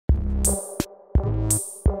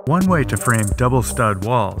One way to frame double stud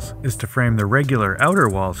walls is to frame the regular outer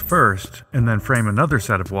walls first and then frame another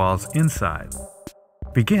set of walls inside.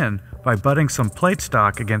 Begin by butting some plate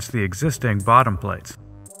stock against the existing bottom plates.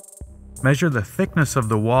 Measure the thickness of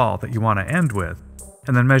the wall that you want to end with,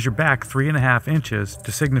 and then measure back 3.5 inches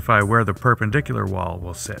to signify where the perpendicular wall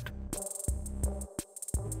will sit.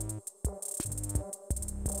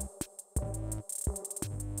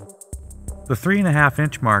 The 3.5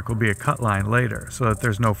 inch mark will be a cut line later so that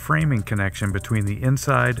there's no framing connection between the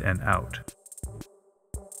inside and out.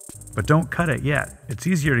 But don't cut it yet. It's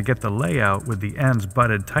easier to get the layout with the ends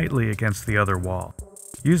butted tightly against the other wall.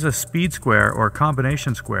 Use a speed square or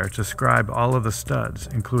combination square to scribe all of the studs,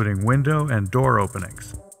 including window and door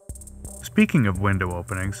openings. Speaking of window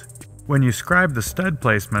openings, when you scribe the stud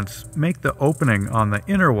placements, make the opening on the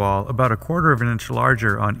inner wall about 1/4 inch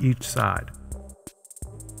larger on each side.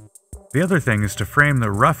 The other thing is to frame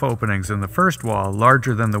the rough openings in the first wall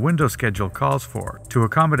larger than the window schedule calls for to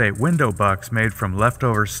accommodate window bucks made from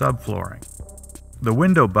leftover subflooring. The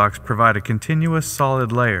window bucks provide a continuous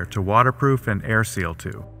solid layer to waterproof and air seal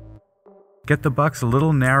to. Get the bucks a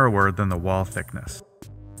little narrower than the wall thickness.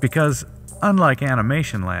 Because, unlike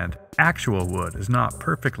animation land, actual wood is not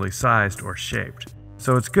perfectly sized or shaped,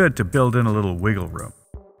 so it's good to build in a little wiggle room.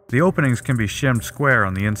 The openings can be shimmed square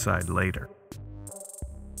on the inside later.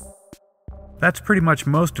 That's pretty much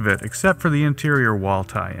most of it except for the interior wall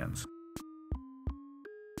tie-ins.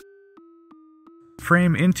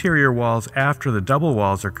 Frame interior walls after the double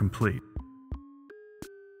walls are complete.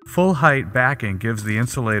 Full height backing gives the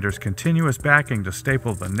insulators continuous backing to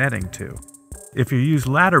staple the netting to. If you use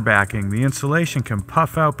ladder backing, the insulation can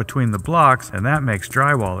puff out between the blocks and that makes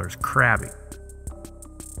drywallers crabby.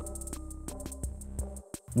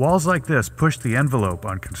 Walls like this push the envelope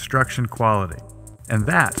on construction quality. And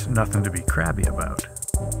that's nothing to be crabby about.